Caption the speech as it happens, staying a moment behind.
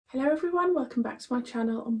Hello everyone, welcome back to my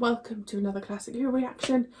channel and welcome to another classic hero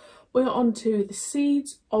reaction. We're on to The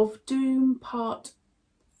Seeds of Doom Part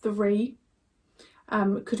 3.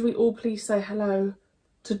 Could we all please say hello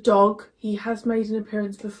to Dog? He has made an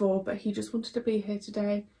appearance before, but he just wanted to be here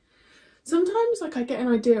today. Sometimes I get an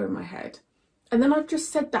idea in my head and then I've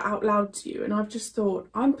just said that out loud to you and I've just thought,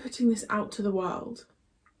 I'm putting this out to the world.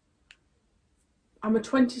 I'm a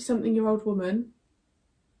 20-something-year-old woman,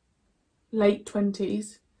 late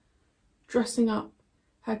 20s, dressing up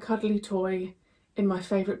her cuddly toy in my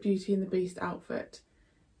favourite Beauty and the Beast outfit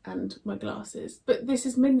and my glasses. But this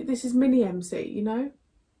is mini MC, you know?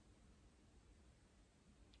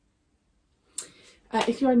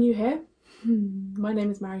 If you are new here, my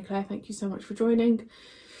name is Marie-Clare, thank you so much for joining.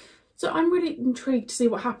 So I'm really intrigued to see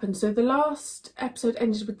what happens. So the last episode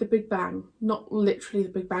ended with the Big Bang, not literally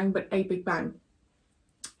the Big Bang, but a Big Bang.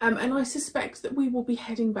 And I suspect that we will be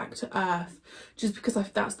heading back to Earth just because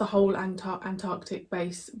that's the whole Antarctic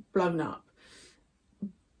base blown up.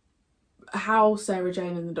 How Sarah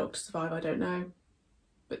Jane and the Doctor survive, I don't know,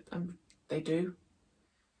 but they do.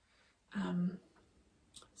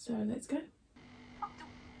 So let's go. Doctor,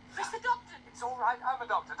 where's the doctor? It's all right, I'm a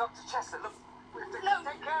doctor, Dr. Chester. Look, we have to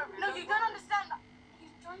take care of you. No, you don't understand. He's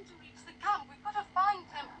trying to reach the camp. We've got to find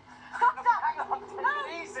him. Doctor! Hang on, take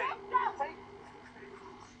it easy. Doctor!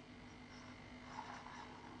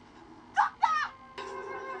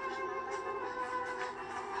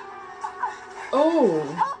 Oh!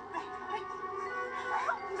 Help me!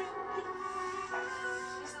 Help me!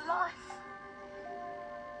 He's alive.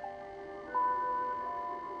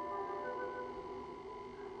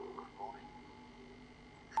 Good morning.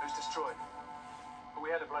 It was destroyed, but we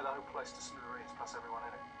had to blow the whole place to smithereens, plus everyone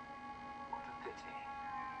in it. What a pity.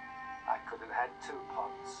 I could have had 2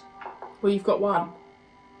 pods. Well, you've got one.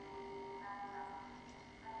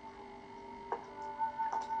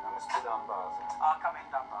 Now, Mr. Dunbar. Come in,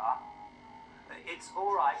 Dunbar. It's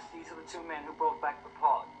all right. These are the 2 men who brought back the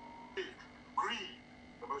pod. Greed,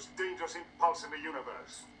 the most dangerous impulse in the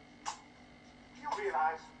universe. Do you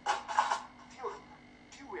realize that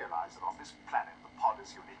on this planet the pod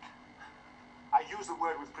is unique? I use the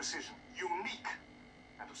word with precision. Unique.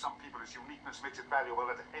 And to some people its uniqueness makes it valuable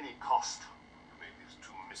at any cost. You made these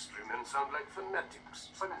 2 mystery men sound like fanatics.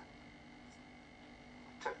 Tell him.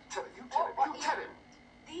 You tell him.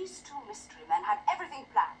 These 2 mystery men had everything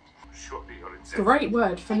planned. Surely you're insane. Great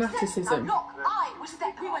word, fanaticism. Now look, I was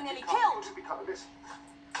there. We were nearly killed. Listen.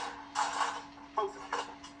 Both of you.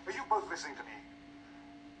 Are you both listening to me?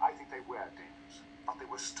 I think they were dangerous, but they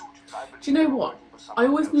were stooges. Do you know what? I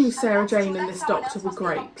always knew Sarah Jane and this Doctor were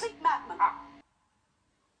great.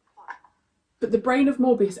 But the brain of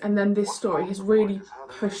Morbius and then this story has really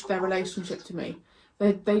pushed their relationship to me.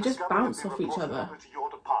 They just bounce off each other. Your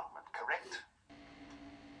department, correct?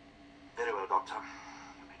 Very well, Doctor.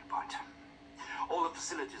 You made a point. All the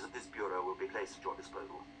facilities of this bureau will be placed at your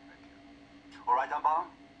disposal. Thank you. All right, Dunbar?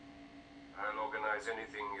 I'll organize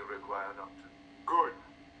anything you require, Doctor. Good.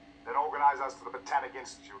 Then organize us to the Botanic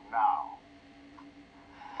Institute now.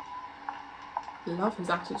 Love his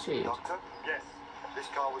attitude. Doctor? Yes. This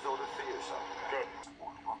car was ordered for you, sir. Good.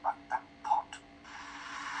 All you about that pot.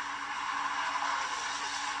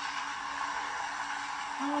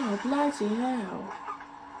 Oh, bloody hell.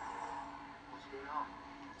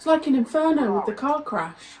 It's like an inferno with the car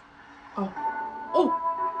crash. Oh. Oh!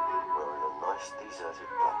 We're in a nice deserted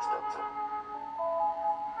place, Doctor.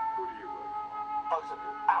 Who do you work for? Both of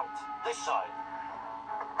you, out! This side!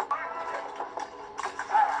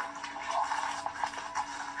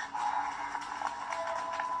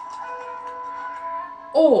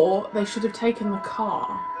 Or they should have taken the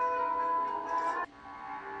car.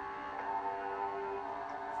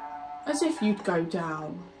 As if you'd go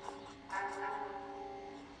down.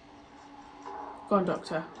 Go on,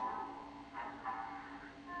 Doctor.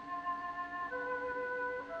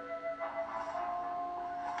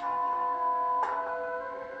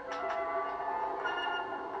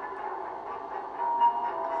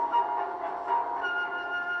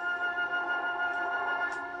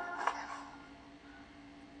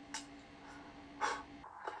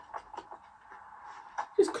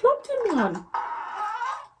 He's clocked in one.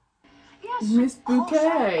 Yes, Miss of course I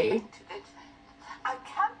Bouquet. predicted it. I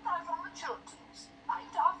camped out on the Chilterns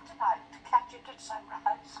night after night to catch it at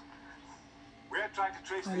sunrise. We're trying to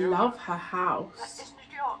trace I the love owner. her house. Isn't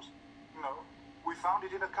it yours? No. We found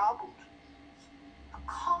it in a car boot. A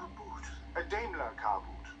car boot. A Daimler car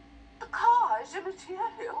boot. The car is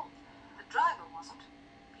immaterial. The driver wasn't.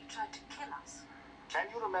 He tried to kill us.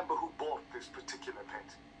 Can you remember who bought this particular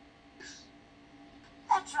pet?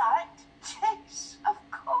 That's right. Chase, of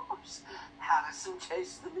course. Harrison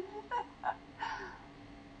chased them in there.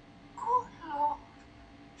 Good Lord,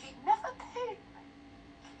 he never paid me.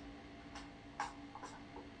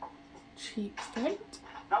 Cheapskate.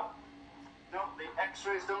 No, the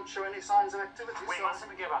X-rays don't show any signs of activity. We so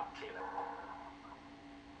mustn't give up, Keeler.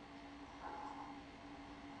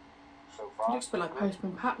 So He far, looks a bit like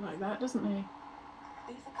Postman Pat like that, doesn't he?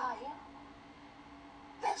 Leave the car here?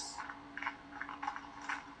 yes.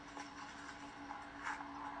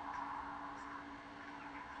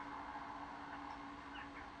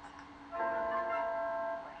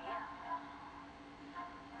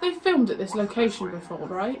 They've filmed at this location before,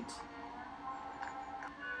 right?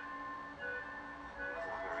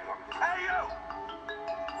 Hey, you!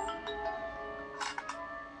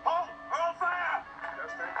 Hold! Hold fire!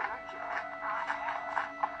 Just take a lecture.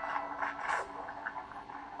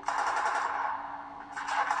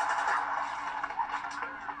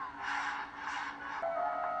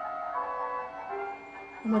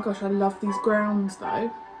 Oh my gosh, I love these grounds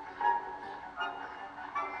though.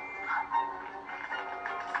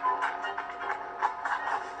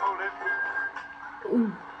 Hold it.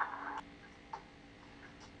 Ooh.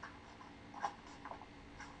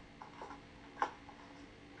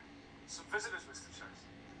 Some visitors, Mr. Chase.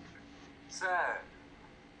 So,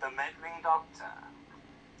 the meddling doctor.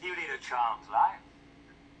 You lead a charmed life.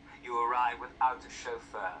 You arrive without a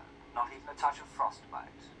chauffeur, not even a touch of frostbite.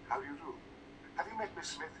 How do you do? Have you met Miss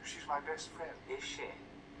Smith? She's my best friend. Is she?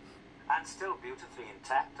 And still beautifully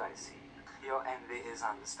intact, I see. Your envy is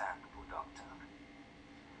understandable, Doctor.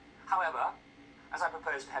 However, as I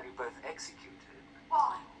propose to have you both executed,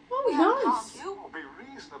 Why? Oh, We haven't nice. harmed you. Oh, be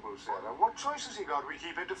reasonable, Sarah. What choice has he got? We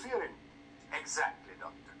keep interfering. exactly,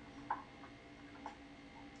 Doctor.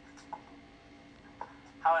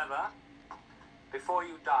 However, before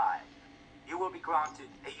you die, you will be granted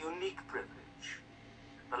a unique privilege.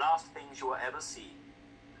 The last things you will ever see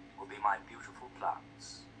will be my beautiful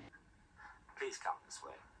plants. Please come this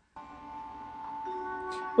way.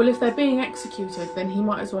 Well, if they're being executed, then he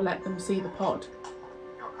might as well let them see the pod.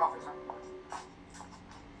 Your coffee, sir.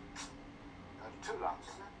 2 lumps,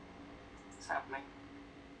 isn't it? It's happening.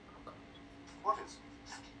 What is?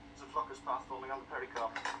 There's a flocker's path forming on the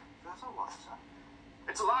pericarp. That's a what, sir?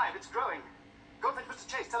 It's alive, it's growing. Go and fetch Mr.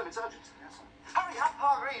 Chase, tell him it's urgent. Yes, sir. Hurry up,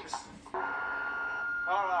 Hargreaves!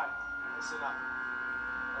 All right, that's enough.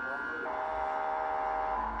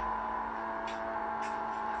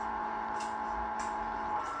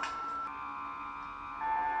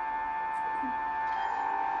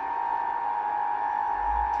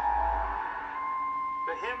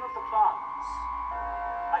 The Hymn of the Plants.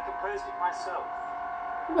 I composed it myself.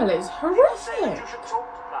 Well, it's People say that horrific. you should talk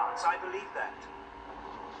to plants. I believe that.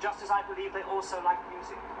 Just as I believe they also like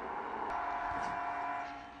music.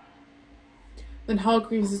 Then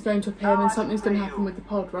Hargreaves is going to appear and then something's going to happen with the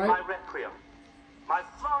pod, My right? requiem. My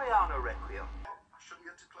Floriano requiem. I shouldn't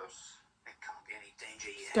get too close. There can't be any danger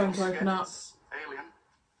here. It's going to open up. It's alien.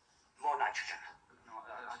 More nitrogen. No,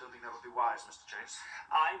 I don't think that would be wise, Mr. Chase.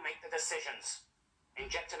 I make the decisions.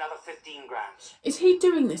 Inject another 15 grams. Is he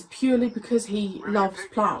doing this purely because he loves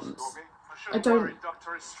plants? I don't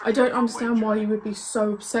understand why you would be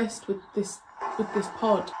so obsessed with this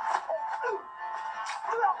pod. Come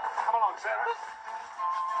along, Sarah.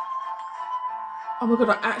 Oh my god,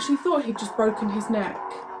 I actually thought he'd just broken his neck.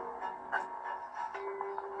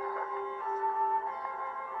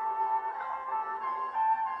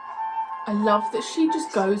 I love that she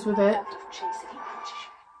just goes with it.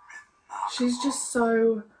 She's just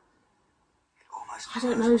so, I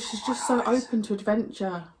don't know, she's just so open to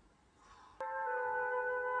adventure.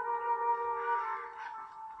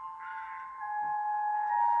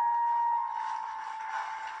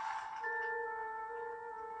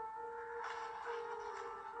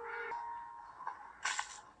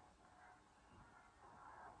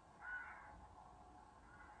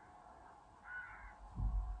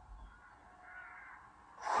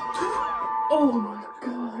 Oh my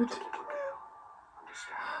god.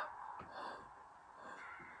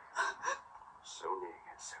 So near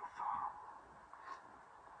yet so far.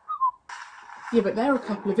 Yeah, but they're a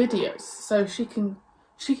couple of idiots, so she can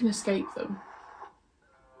escape them.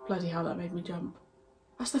 Bloody hell, that made me jump.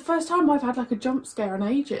 That's the first time I've had like a jump scare in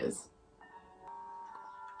ages.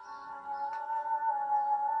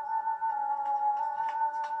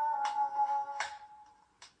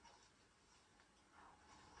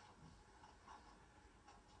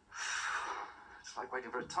 It's like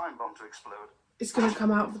waiting for a time bomb to explode. It's going to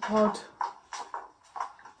come out of the pod.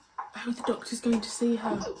 Oh, the doctor's going to see her.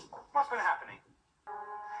 What's been happening?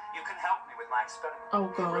 You can help me with my experiment.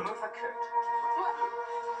 Oh god. Remove the coat.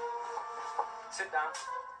 Sit down.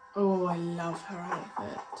 Oh, I love her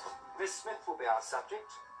outfit. Miss Smith will be our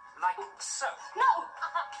subject. Like so. No!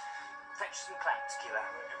 Fetch some clamps, killer.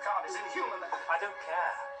 You can't, it's inhuman. I don't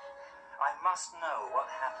care. I must know what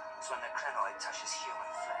happens when the crinoid touches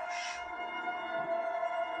human flesh.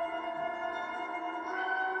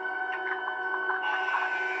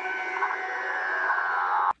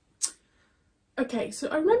 Okay, so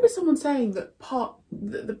I remember someone saying that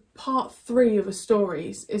the part 3 of a story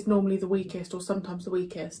is normally the weakest, or sometimes the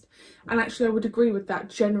weakest, and actually I would agree with that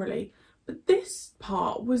generally. But this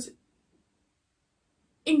part was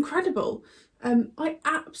incredible. I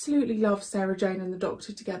absolutely love Sarah Jane and the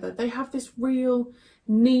Doctor together. They have this real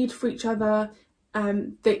need for each other.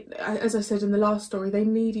 They, as I said in the last story, they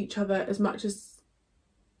need each other as much as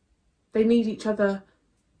they need each other.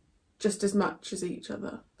 Just as much as each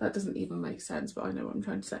other. That doesn't even make sense, but I know what I'm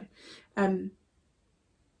trying to say.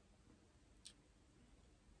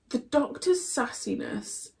 The Doctor's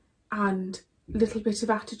sassiness and little bit of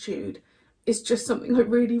attitude is just something I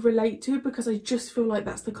really relate to, because I just feel like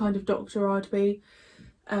that's the kind of Doctor I'd be.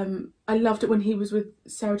 I loved it when he was with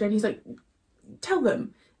Sarah Jane. He's like, tell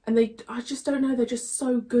them. And I just don't know, they're just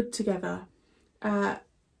so good together. I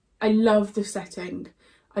love the setting.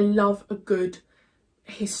 I love a good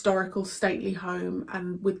historical stately home,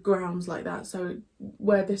 and with grounds like that, so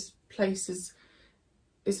where this place has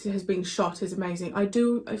been shot is amazing. I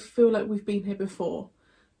feel like we've been here before.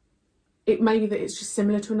 It may be that it's just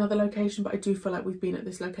similar to another location, but I do feel like we've been at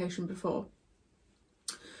this location before.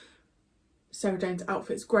 Sarah Jane's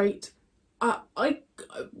outfit's great. I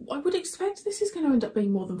would expect this is going to end up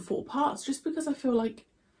being more than 4 parts, just because I feel like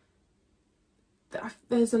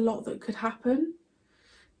there's a lot that could happen.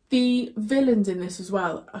 The villains in this as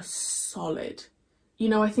well are solid. You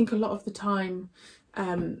know, I think a lot of the time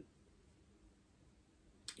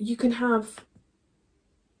you can have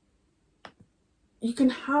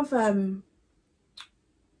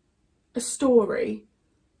a story,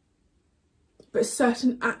 but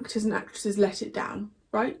certain actors and actresses let it down,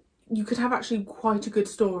 right? You could have actually quite a good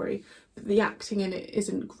story, but the acting in it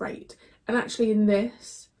isn't great. And actually in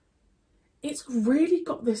this, it's really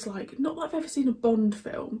got this, like, not that I've ever seen a Bond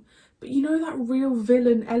film, but you know, that real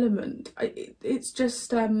villain element. It's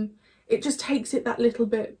just, it just takes it that little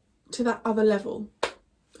bit to that other level.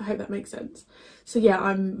 I hope that makes sense. So yeah,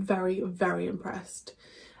 I'm very, very impressed.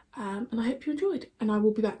 And I hope you enjoyed. And I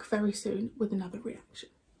will be back very soon with another reaction.